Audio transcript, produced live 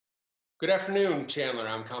Good afternoon, Chandler.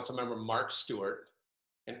 I'm Councilmember Mark Stewart.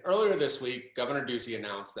 And earlier this week, Governor Ducey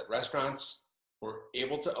announced that restaurants were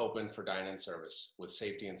able to open for dine-in service with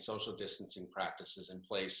safety and social distancing practices in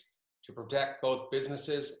place to protect both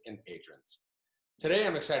businesses and patrons. Today,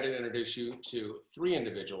 I'm excited to introduce you to three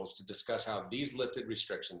individuals to discuss how these lifted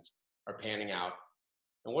restrictions are panning out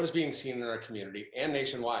and what is being seen in our community and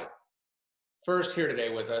nationwide. First, here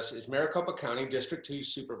today with us is Maricopa County District 2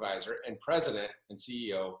 Supervisor and President and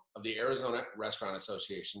CEO of the Arizona Restaurant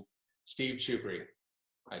Association, Steve Chucri.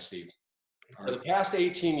 Hi, Steve. For the past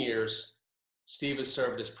 18 years, Steve has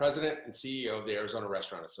served as President and CEO of the Arizona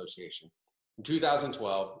Restaurant Association. In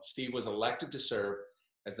 2012, Steve was elected to serve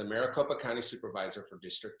as the Maricopa County Supervisor for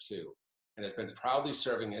District 2 and has been proudly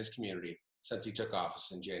serving his community since he took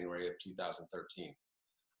office in January of 2013.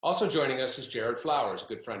 Also joining us is Jared Flowers, a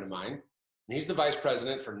good friend of mine. And he's the Vice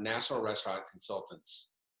President for National Restaurant Consultants.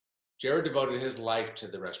 Jared devoted his life to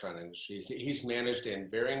the restaurant industry. He's managed in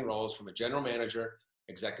varying roles from a general manager,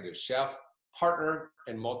 executive chef, partner,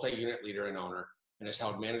 and multi-unit leader and owner, and has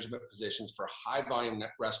held management positions for high-volume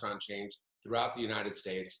restaurant chains throughout the United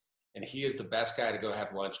States. And he is the best guy to go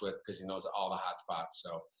have lunch with because he knows all the hot spots.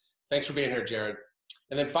 So thanks for being here, Jared.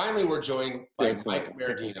 And then finally, we're joined by Mike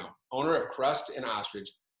Merendino, owner of Crust and Ostrich,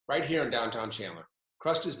 right here in downtown Chandler.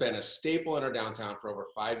 Crust has been a staple in our downtown for over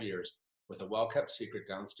 5 years with a well-kept secret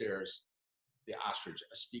downstairs, the Ostrich,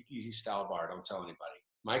 a speakeasy-style bar. Don't tell anybody.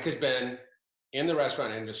 Mike has been in the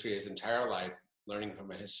restaurant industry his entire life, learning from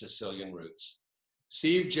his Sicilian roots.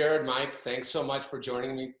 Steve, Jared, Mike, thanks so much for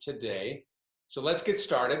joining me today. So let's get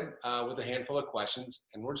started with a handful of questions,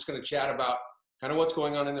 and we're just going to chat about kind of what's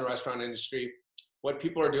going on in the restaurant industry, what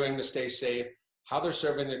people are doing to stay safe, how they're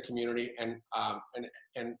serving their community, and I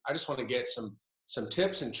just want to get some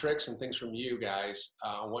tips and tricks and things from you guys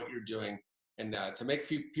on what you're doing and to make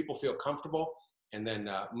people feel comfortable and then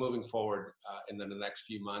moving forward in the next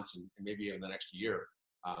few months and maybe even the next year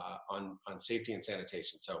on safety and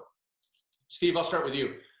sanitation. So Steve, I'll start with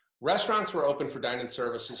you. Restaurants were open for dine-in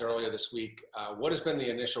services earlier this week. What has been the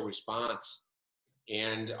initial response,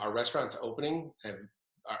 and are restaurants opening?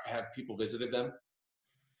 Have people visited them?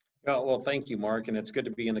 Well, thank you, Mark, and it's good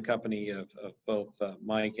to be in the company of both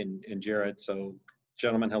Mike and Jared. So,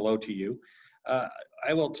 gentlemen, hello to you.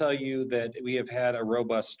 I will tell you that we have had a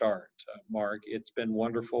robust start, Mark. It's been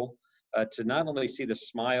wonderful to not only see the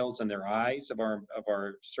smiles in their eyes of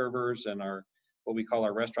our servers and our what we call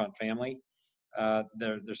our restaurant family.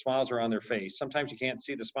 Their smiles are on their face. Sometimes you can't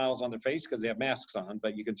see the smiles on their face because they have masks on,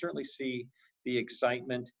 but you can certainly see the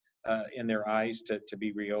excitement in their eyes to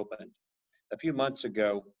be reopened. A few months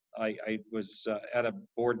ago, I was at a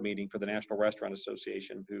board meeting for the National Restaurant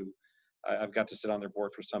Association, who I've got to sit on their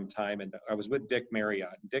board for some time, and I was with Dick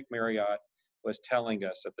Marriott. Dick Marriott was telling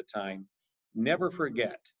us at the time, never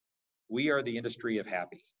forget, we are the industry of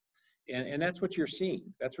happy. And that's what you're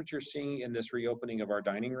seeing. That's what you're seeing in this reopening of our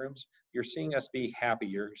dining rooms. You're seeing us be happy.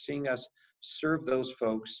 You're seeing us serve those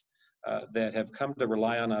folks that have come to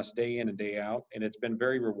rely on us day in and day out, and it's been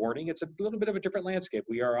very rewarding. It's a little bit of a different landscape.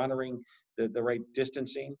 We are honoring the right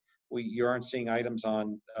distancing. You aren't seeing items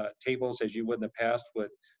on tables as you would in the past with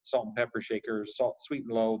salt and pepper shakers, salt, sweet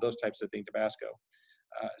and low, those types of things, Tabasco.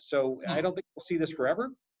 So I don't think we'll see this forever,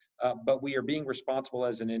 but we are being responsible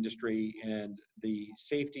as an industry, and the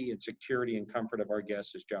safety and security and comfort of our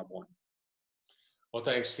guests is job one. Well,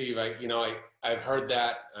 thanks, Steve. I've heard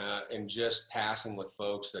that in just passing with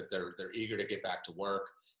folks that they're eager to get back to work.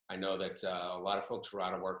 I know that a lot of folks were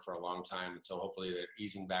out of work for a long time, and so hopefully they're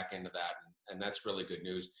easing back into that, and that's really good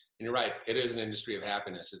news. And you're right, it is an industry of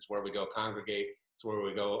happiness. It's where we go congregate. It's where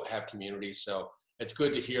we go have community. So it's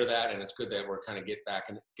good to hear that, and it's good that we're kind of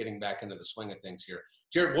getting back into the swing of things here.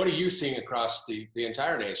 Jared, what are you seeing across the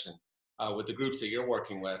entire nation with the groups that you're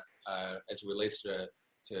working with as it relates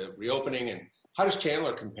to reopening, and how does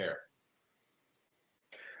Chandler compare?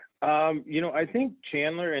 I think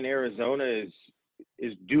Chandler in Arizona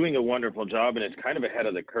is doing a wonderful job, and it's kind of ahead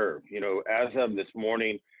of the curve. As of this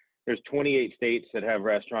morning, there's 28 states that have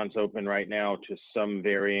restaurants open right now to some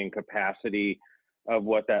varying capacity of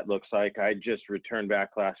what that looks like. I just returned back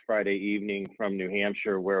last Friday evening from New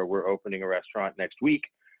Hampshire, where we're opening a restaurant next week,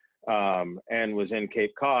 and was in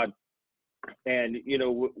Cape Cod. And,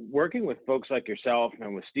 working with folks like yourself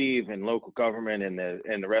and with Steve and local government and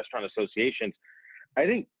the restaurant associations, I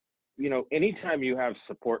think, anytime you have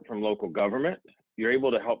support from local government, you're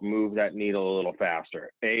able to help move that needle a little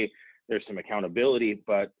faster. There's some accountability,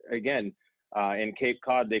 but again, in Cape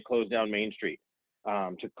Cod, they closed down Main Street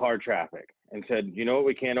to car traffic and said,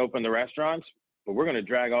 we can't open the restaurants, but we're going to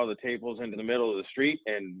drag all the tables into the middle of the street,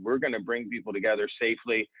 and we're going to bring people together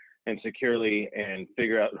safely and securely and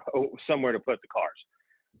figure out somewhere to put the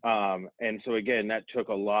cars. And so again, that took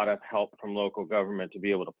a lot of help from local government to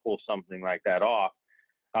be able to pull something like that off.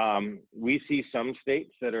 We see some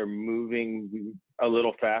states that are moving a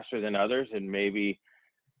little faster than others and maybe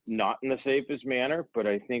not in the safest manner, but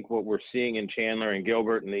I think what we're seeing in Chandler and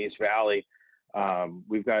Gilbert and the East Valley,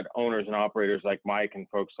 we've got owners and operators like Mike and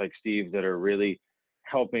folks like Steve that are really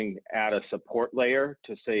helping add a support layer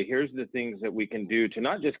to say, here's the things that we can do to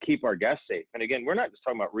not just keep our guests safe. And again, we're not just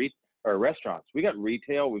talking about restaurants. We got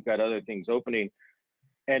retail, we've got other things opening.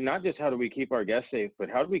 And not just how do we keep our guests safe, but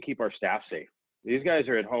how do we keep our staff safe? These guys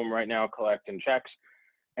are at home right now collecting checks,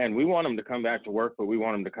 and we want them to come back to work, but we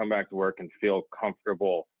want them to come back to work and feel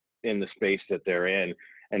comfortable in the space that they're in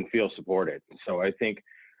and feel supported. So I think,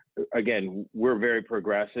 again, we're very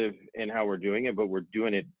progressive in how we're doing it, but we're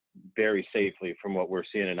doing it very safely from what we're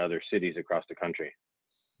seeing in other cities across the country.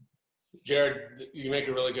 Jared, you make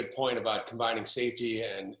a really good point about combining safety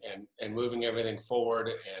and moving everything forward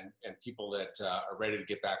and people that are ready to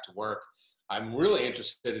get back to work. I'm really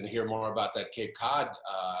interested in hear more about that Cape Cod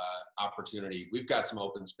opportunity. We've got some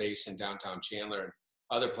open space in downtown Chandler and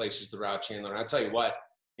other places throughout Chandler. And I'll tell you what,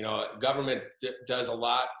 you know, government does a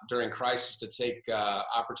lot during crisis to take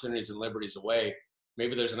opportunities and liberties away.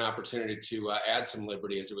 Maybe there's an opportunity to add some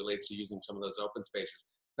liberty as it relates to using some of those open spaces.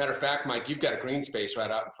 Matter of fact, Mike, you've got a green space right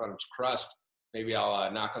out in front of Crust. Maybe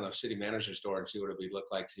I'll knock on the city manager's door and see what it would look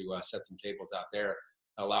like to set some tables out there,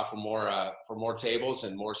 allow for more tables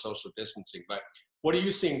and more social distancing. But what are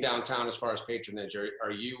you seeing downtown as far as patronage?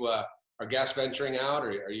 Are guests venturing out,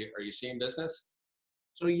 or are you seeing business?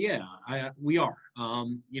 So yeah, we are.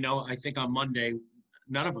 You know, I think on Monday,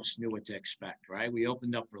 none of us knew what to expect, right? We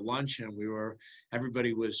opened up for lunch and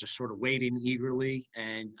everybody was just sort of waiting eagerly.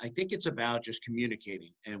 And I think it's about just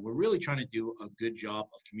communicating. And we're really trying to do a good job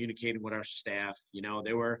of communicating with our staff. You know,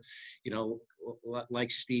 they were, you know,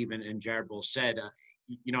 like Steve and Jared both said,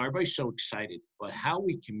 you know, everybody's so excited, but how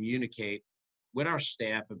we communicate with our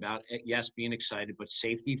staff about, yes, being excited, but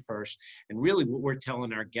safety first. And really what we're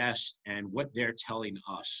telling our guests and what they're telling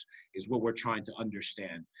us is what we're trying to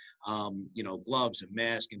understand. You know, gloves and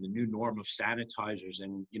masks and the new norm of sanitizers.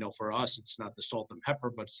 And, you know, for us, it's not the salt and pepper,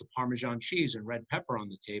 but it's the Parmesan cheese and red pepper on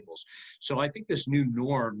the tables. So I think this new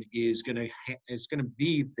norm is going to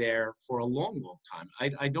be there for a long, long time.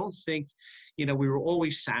 I don't think, you know, we were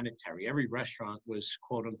always sanitary. Every restaurant was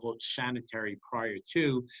quote unquote sanitary prior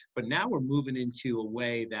to, but now we're moving into a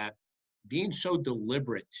way that being so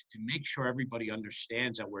deliberate to make sure everybody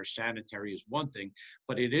understands that we're sanitary is one thing,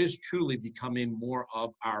 but it is truly becoming more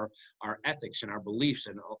of our ethics and our beliefs,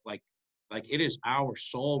 and like it is our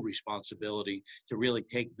sole responsibility to really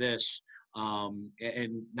take this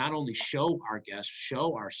and not only show our guests,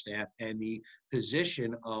 show our staff, and the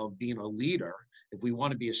position of being a leader. If we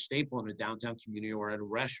want to be a staple in a downtown community or at a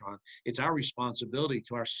restaurant, it's our responsibility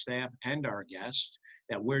to our staff and our guests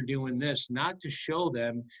that we're doing this, not to show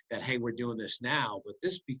them that, hey, we're doing this now, but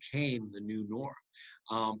this became the new norm.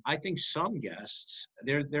 I think some guests,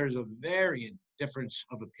 there's a varying difference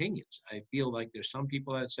of opinions. I feel like there's some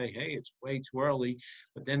people that say, hey, it's way too early,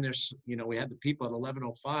 but then there's, you know, we had the people at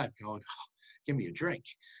 11:05 going, oh, give me a drink,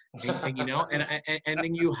 and you know, and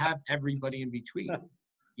then you have everybody in between.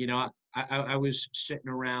 You know, I was sitting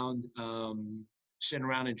around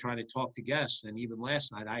and trying to talk to guests, and even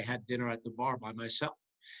last night I had dinner at the bar by myself,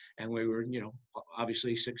 and we were, you know,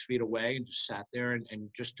 obviously 6 feet away, and just sat there and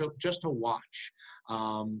just to watch.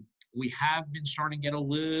 We have been starting to get a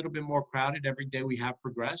little bit more crowded every day. We have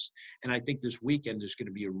progressed, and I think this weekend is going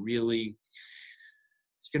to be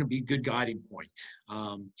it's going to be a good guiding point.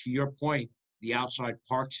 To your point, the outside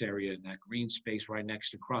parks area and that green space right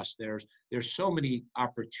next to Crust, there's so many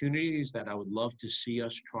opportunities that I would love to see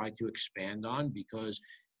us try to expand on, because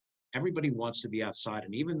everybody wants to be outside.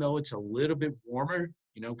 And even though it's a little bit warmer,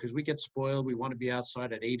 you know, because we get spoiled, we want to be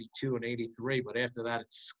outside at 82 and 83, but after that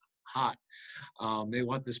it's hot. They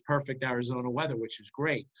want this perfect Arizona weather, which is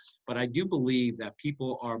great. But I do believe that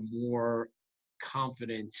people are more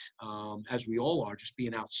confident, as we all are, just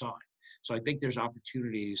being outside. So I think there's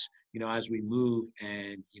opportunities, you know, as we move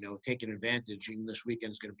and, you know, taking advantage. Even this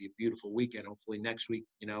weekend is going to be a beautiful weekend, hopefully next week,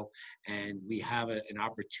 you know, and we have an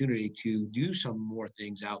opportunity to do some more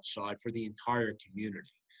things outside for the entire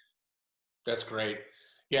community. That's great.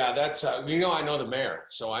 Yeah, that's, you know, I know the mayor,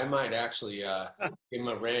 so I might actually give him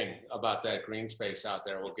a ring about that green space out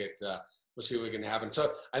there. We'll see what we can happen.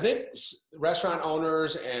 So I think restaurant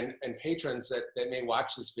owners and patrons that may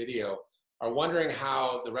watch this video are wondering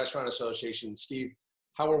how the Restaurant Association, Steve,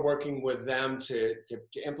 how we're working with them to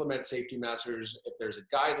implement safety measures. If there's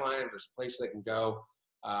a guideline, if there's a place they can go,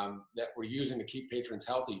 that we're using to keep patrons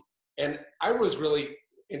healthy. And I was really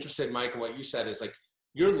interested, Mike, in what you said is like,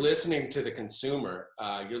 you're listening to the consumer,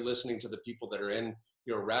 you're listening to the people that are in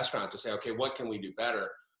your restaurant to say, okay, what can we do better?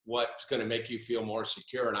 What's going to make you feel more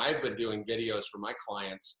secure? And I've been doing videos for my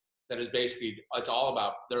clients that is basically, it's all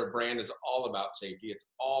about, their brand is all about safety. It's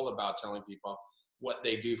all about telling people what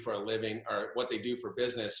they do for a living or what they do for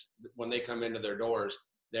business. When they come into their doors,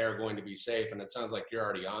 they're going to be safe. And it sounds like you're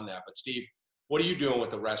already on that. But Steve, what are you doing with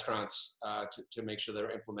the restaurants to make sure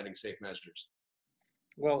they're implementing safe measures?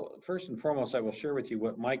 Well, first and foremost, I will share with you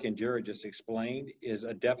what Mike and Jared just explained is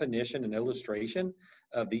a definition and illustration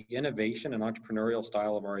of the innovation and entrepreneurial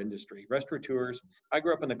style of our industry. Restaurateurs, I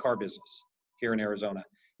grew up in the car business here in Arizona.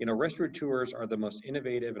 You know, restaurateurs are the most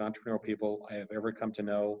innovative and entrepreneurial people I have ever come to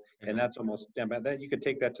know. And that's almost, that you could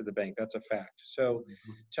take that to the bank. That's a fact. So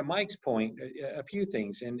to Mike's point, a few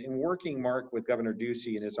things. In working, Mark, with Governor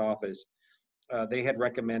Ducey in his office, they had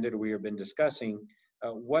recommended, we have been discussing,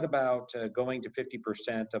 what about going to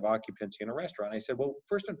 50% of occupancy in a restaurant? I said, well,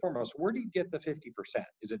 first and foremost, where do you get the 50%?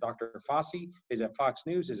 Is it Dr. Fossey? Is it Fox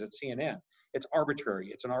News? Is it CNN? It's arbitrary.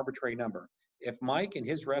 It's an arbitrary number. If Mike in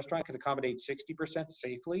his restaurant can accommodate 60%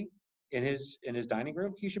 safely in his dining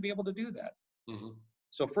room, he should be able to do that.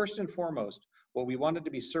 So first and foremost, what we wanted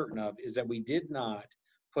to be certain of is that we did not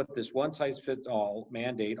put this one-size-fits-all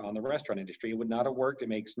mandate on the restaurant industry. It would not have worked. It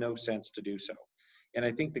makes no sense to do so. And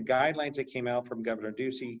I think the guidelines that came out from Governor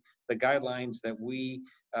Ducey, the guidelines that we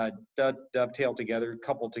dovetail together,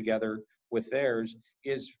 coupled together with theirs,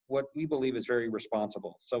 is what we believe is very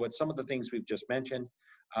responsible. So it's some of the things we've just mentioned.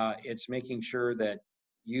 It's making sure that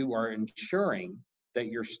you are ensuring that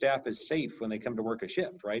your staff is safe when they come to work a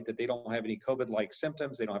shift, right? That they don't have any COVID-like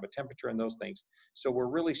symptoms, they don't have a temperature and those things. So we're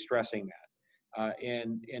really stressing that.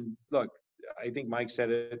 And look, I think Mike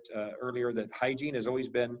said it earlier that hygiene has always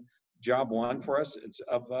been job one for us. It's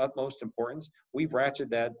of utmost importance. We've ratcheted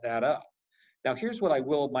that up. Now, here's what I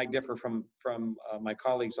might differ from my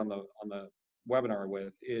colleagues on the webinar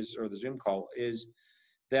with or the Zoom call is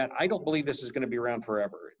that I don't believe this is going to be around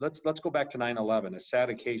forever. Let's go back to 9/11, a sad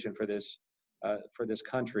occasion for this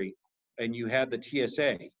country, and you had the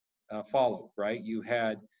TSA follow, right?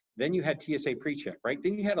 Then you had TSA pre-check, right?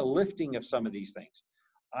 Then you had a lifting of some of these things.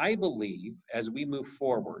 I believe as we move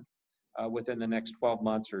forward within the next 12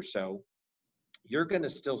 months or so, you're going to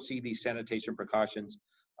still see these sanitation precautions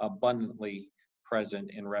abundantly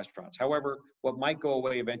present in restaurants. However, what might go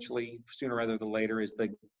away eventually, sooner rather than later, is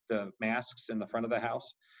the masks in the front of the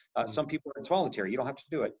house. Some people, it's voluntary. You don't have to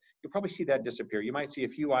do it. You'll probably see that disappear. You might see a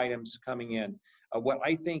few items coming in. What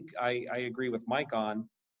I think I agree with Mike on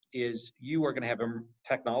is you are going to have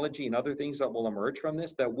technology and other things that will emerge from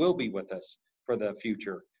this that will be with us for the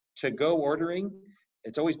future. To-go ordering,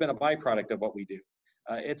 it's always been a byproduct of what we do.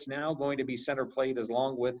 It's now going to be center plate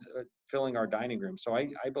along with filling our dining room. So I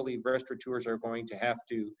believe restaurateurs are going to have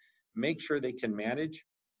to make sure they can manage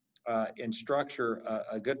and structure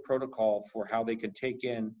a good protocol for how they can take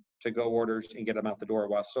in to-go orders and get them out the door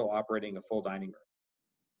while still operating a full dining room.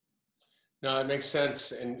 No, it makes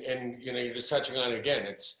sense. And you know, you're just touching on it again.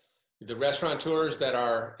 It's the restaurateurs that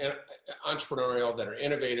are entrepreneurial, that are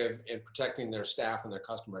innovative in protecting their staff and their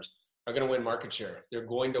customers are going to win market share. They're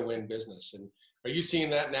going to win business. And are you seeing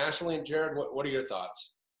that nationally? And Jared, what are your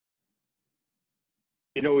thoughts?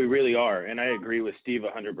 You know, we really are. And I agree with Steve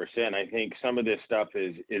 100%. I think some of this stuff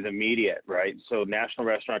is immediate, right? So National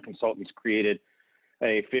Restaurant Consultants created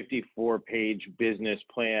a 54-page business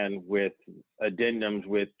plan with addendums,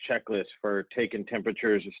 with checklists for taking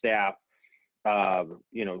temperatures of staff,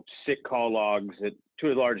 you know, sick call logs that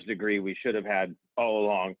to a large degree we should have had all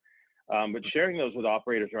along. But sharing those with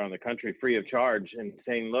operators around the country free of charge and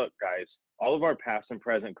saying, look, guys, all of our past and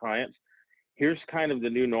present clients, here's kind of the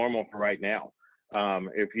new normal for right now.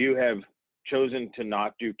 If you have chosen to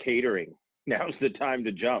not do catering, now's the time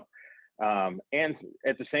to jump. And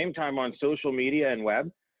at the same time on social media and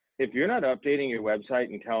web, if you're not updating your website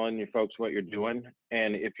and telling your folks what you're doing,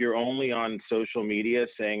 and if you're only on social media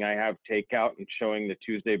saying I have takeout and showing the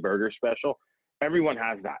Tuesday burger special, everyone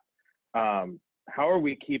has that. How are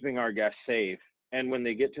we keeping our guests safe? And when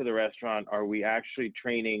they get to the restaurant, are we actually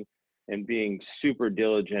training and being super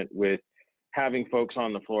diligent with having folks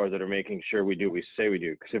on the floor that are making sure we do what we say we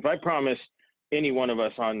do? Because if I promise any one of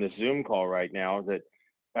us on this Zoom call right now that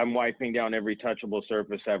I'm wiping down every touchable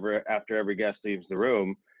surface ever after every guest leaves the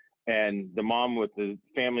room, and the mom with the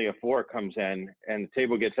family of 4 comes in and the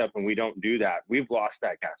table gets up and we don't do that, we've lost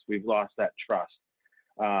that guest. We've lost that trust.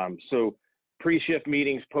 So pre-shift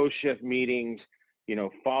meetings, post-shift meetings, you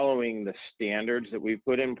know, following the standards that we've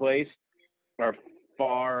put in place are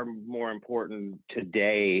far more important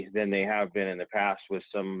today than they have been in the past, with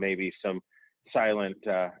maybe some silent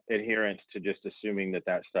adherence to just assuming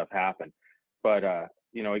that stuff happened. But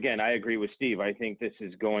again, I agree with Steve. I think this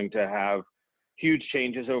is going to have huge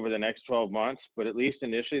changes over the next 12 months, but at least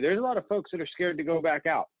initially, there's a lot of folks that are scared to go back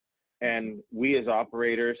out. And we as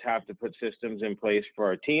operators have to put systems in place for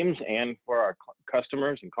our teams and for our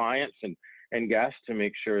customers and clients and guests to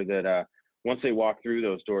make sure that once they walk through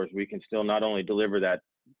those doors, we can still not only deliver that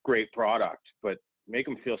great product, but make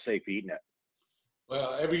them feel safe eating it.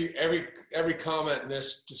 Well, every comment in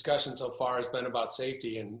this discussion so far has been about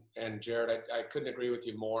safety, and Jared, I couldn't agree with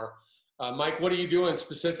you more. Mike, what are you doing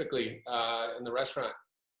specifically in the restaurant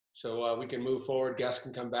so we can move forward? Guests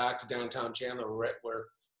can come back to Downtown Chandler.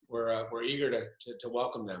 We're eager to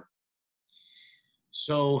welcome them.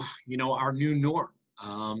 So, our new norm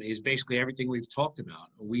is basically everything we've talked about.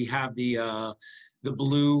 We have the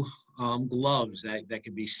blue gloves that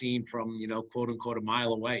can be seen from, quote unquote, a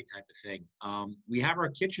mile away type of thing. We have our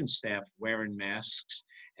kitchen staff wearing masks,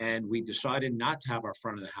 and we decided not to have our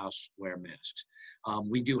front of the house wear masks.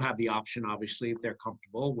 We do have the option, obviously, if they're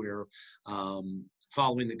comfortable. We're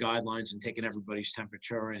following the guidelines and taking everybody's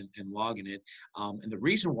temperature and logging it. And the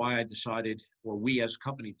reason why we as a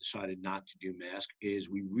company decided not to do masks is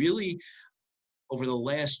we really, over the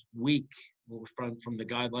last week, from the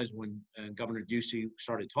guidelines when Governor Ducey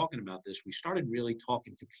started talking about this, we started really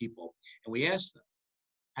talking to people, and we asked them,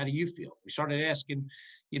 how do you feel? We started asking,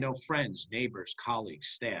 friends, neighbors, colleagues,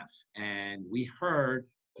 staff, and we heard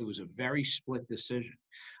it was a very split decision.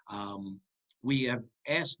 We have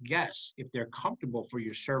asked guests if they're comfortable for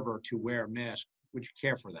your server to wear a mask. Would you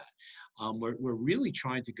care for that? We're really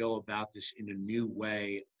trying to go about this in a new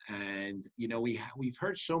way, and we've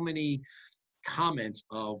heard so many comments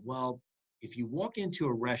of, well, if you walk into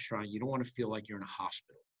a restaurant, you don't want to feel like you're in a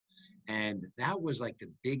hospital. And that was like the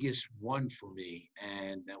biggest one for me.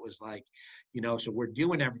 And that was like, so we're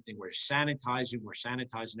doing everything. We're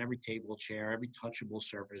sanitizing every table, chair, every touchable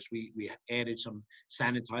surface. We added some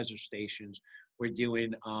sanitizer stations. We're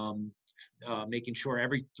doing, making sure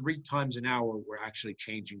every 3 times an hour, we're actually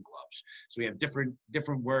changing gloves. So we have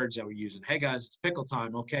different words that we're using. Hey guys, it's pickle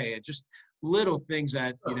time. Okay. And just little things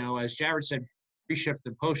that, as Jared said, pre-shift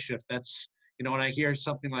and post-shift, that's, when I hear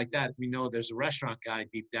something like that, we know there's a restaurant guy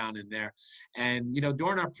deep down in there. And,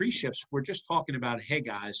 during our pre-shifts, we're just talking about, hey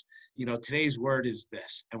guys, today's word is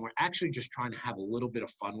this. And we're actually just trying to have a little bit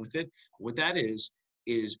of fun with it. What that is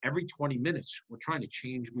every 20 minutes,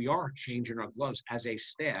 we are changing our gloves as a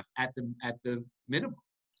staff at the minimum.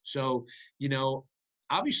 So,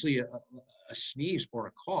 obviously a sneeze or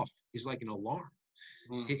a cough is like an alarm.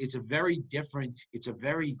 It's a very different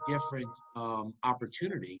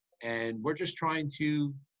opportunity, and we're just trying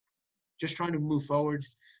to move forward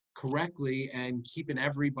correctly and keeping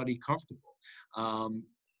everybody comfortable.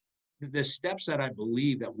 The steps that I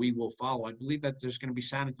believe that we will follow, I believe that there's going to be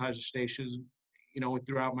sanitizer stations,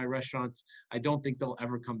 throughout my restaurants. I don't think they'll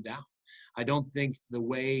ever come down. I don't think the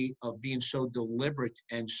way of being so deliberate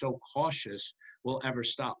and so cautious will ever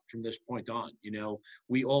stop from this point on.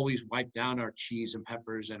 We always wipe down our cheese and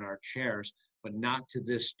peppers and our chairs, but not to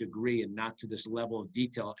this degree and not to this level of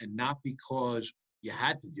detail, and not because you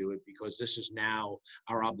had to do it, because this is now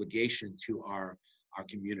our obligation to our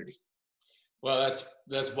community. Well,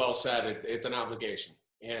 that's well said. It's an obligation,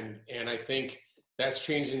 and I think that's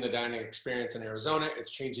changing the dining experience in Arizona.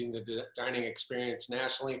 It's changing the dining experience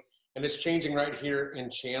nationally, and it's changing right here in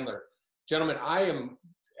Chandler. Gentlemen, I am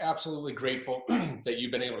absolutely grateful that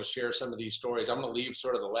you've been able to share some of these stories. I'm going to leave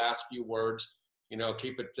sort of the last few words.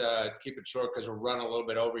 Keep it short because we're running a little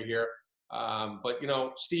bit over here. But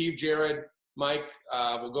Steve, Jared, Mike,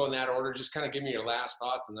 we'll go in that order. Just kind of give me your last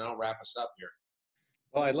thoughts, and then I'll wrap us up here.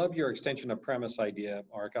 Well, I love your extension of premise idea,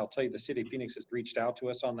 Mark. I'll tell you, the city of Phoenix has reached out to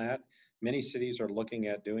us on that. Many cities are looking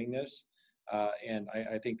at doing this, and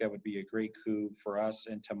I think that would be a great coup for us.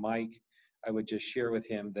 And to Mike, I would just share with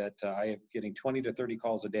him that I am getting 20 to 30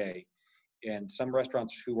 calls a day, and some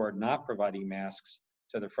restaurants who are not providing masks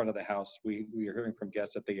to the front of the house, we are hearing from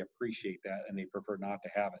guests that they appreciate that and they prefer not to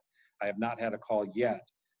have it. I have not had a call yet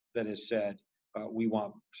that has said, we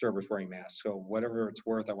want servers wearing masks. So whatever it's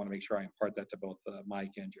worth, I want to make sure I impart that to both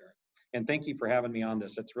Mike and Jared. And thank you for having me on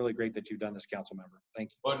this. It's really great that you've done this, council member. Thank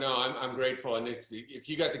you. Well, no, I'm grateful. And if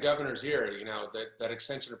you got the governor's ear, that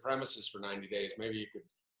extension of premises for 90 days, maybe you could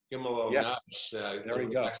give them a little nudge. There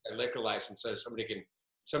you go. That liquor license, so somebody can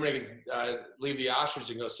leave the Ostrich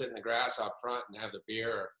and go sit in the grass out front and have the beer,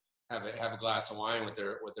 or have a glass of wine with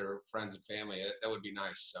their friends and family. That would be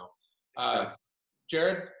nice. So,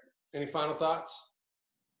 Jared, any final thoughts?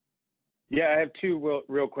 Yeah, I have two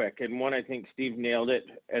real quick. And one, I think Steve nailed it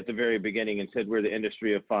at the very beginning and said we're the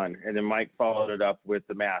industry of fun. And then Mike followed it up with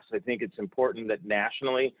the mass. I think it's important that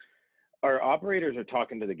nationally our operators are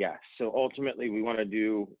talking to the guests. So ultimately, we want to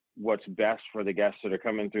do what's best for the guests that are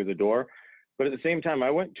coming through the door. But at the same time, I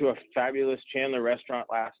went to a fabulous Chandler restaurant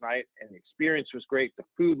last night, and the experience was great. The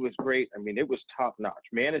food was great. I mean, it was top notch.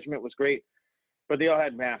 Management was great, but they all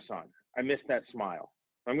had masks on. I missed that smile.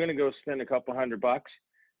 I'm going to go spend a couple $100.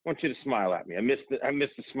 I want you to smile at me. I missed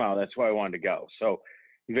the smile. That's why I wanted to go. So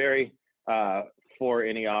very for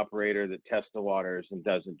any operator that tests the waters and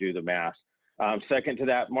doesn't do the mask. Second to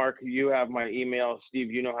that, Mark, you have my email.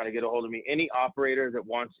 Steve, you know how to get a hold of me. Any operator that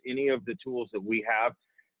wants any of the tools that we have,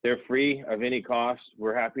 they're free of any cost.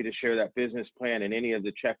 We're happy to share that business plan and any of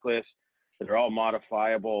the checklists that are all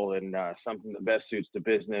modifiable and something that best suits the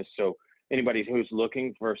business. So anybody who's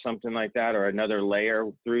looking for something like that or another layer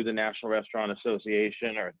through the National Restaurant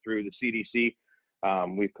Association or through the CDC,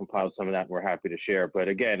 we've compiled some of that and we're happy to share. But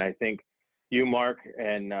again, I think you, Mark,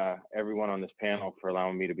 and everyone on this panel for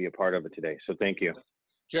allowing me to be a part of it today. So thank you.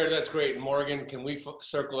 Jared, that's great. Morgan, can we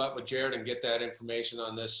circle up with Jared and get that information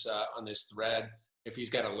on this thread if he's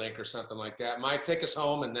got a link or something like that? Mike, take us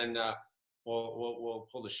home, and then we'll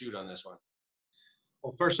pull the chute on this one.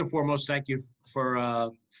 Well, first and foremost, thank you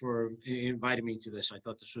for inviting me to this. I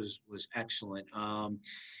thought this was excellent.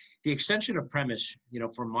 The extension of premise,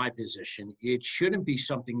 from my position, it shouldn't be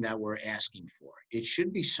something that we're asking for. It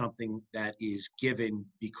should be something that is given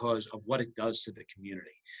because of what it does to the community.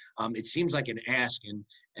 It seems like an ask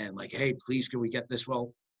and like, hey, please, can we get this?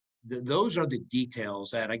 Well, those are the details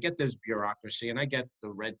that I get. There's bureaucracy and I get the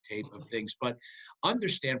red tape of things, but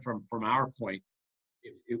understand from our point,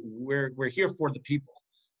 we're here for the people.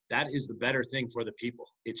 That is the better thing for the people.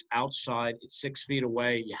 It's outside, it's 6 feet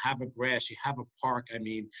away, you have a grass, you have a park. I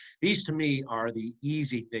mean, these to me are the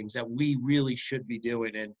easy things that we really should be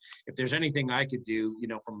doing. And if there's anything I could do,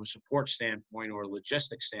 from a support standpoint or a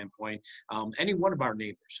logistics standpoint, any one of our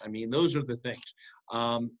neighbors, I mean, those are the things.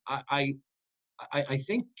 I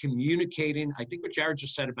think communicating, I think what Jared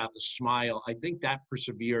just said about the smile, I think that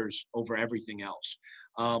perseveres over everything else.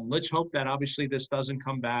 Let's hope that obviously this doesn't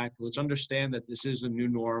come back. Let's understand that this is a new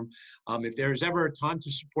norm. If there's ever a time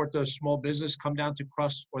to support those small business, come down to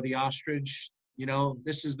Crust or the Ostrich.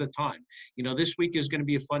 This is the time. This week is going to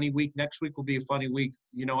be a funny week. Next week will be a funny week.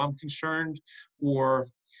 I'm concerned or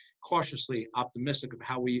cautiously optimistic of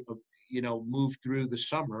how we, move through the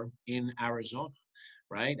summer in Arizona,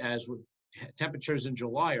 right? As we're temperatures in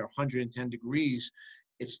July are 110 degrees.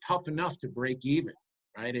 It's tough enough to break even,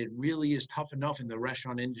 right? It really is tough enough in the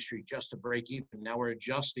restaurant industry just to break even. Now we're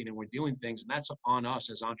adjusting and we're doing things, and that's on us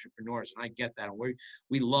as entrepreneurs. And I get that. And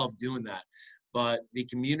we love doing that. But the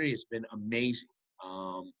community has been amazing.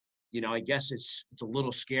 I guess it's a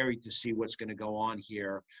little scary to see what's going to go on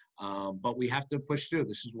here, but we have to push through.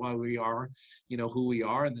 This is why we are, who we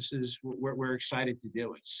are, and this is we're excited to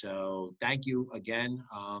do it. So thank you again,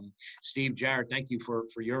 Steve, Jared. Thank you for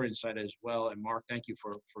your insight as well, and Mark, thank you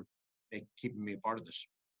for keeping me a part of this.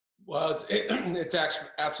 Well, it's actually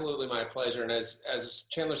absolutely my pleasure, and as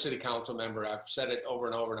a Chandler City Council member, I've said it over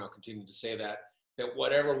and over, and I'll continue to say that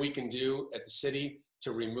whatever we can do at the city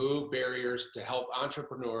to remove barriers, to help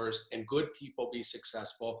entrepreneurs and good people be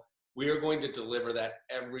successful, we are going to deliver that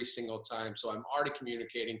every single time. So I'm already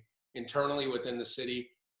communicating internally within the city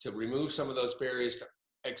to remove some of those barriers, to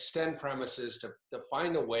extend premises, to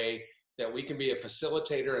find a way that we can be a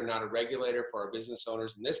facilitator and not a regulator for our business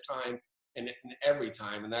owners in this time and every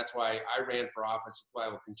time. And that's why I ran for office. That's why I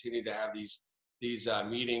will continue to have these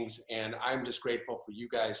meetings. And I'm just grateful for you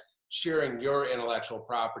guys sharing your intellectual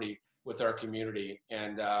property with our community.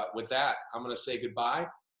 And with that, I'm going to say goodbye.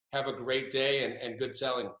 Have a great day and good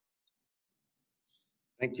selling.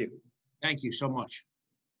 Thank you. Thank you so much.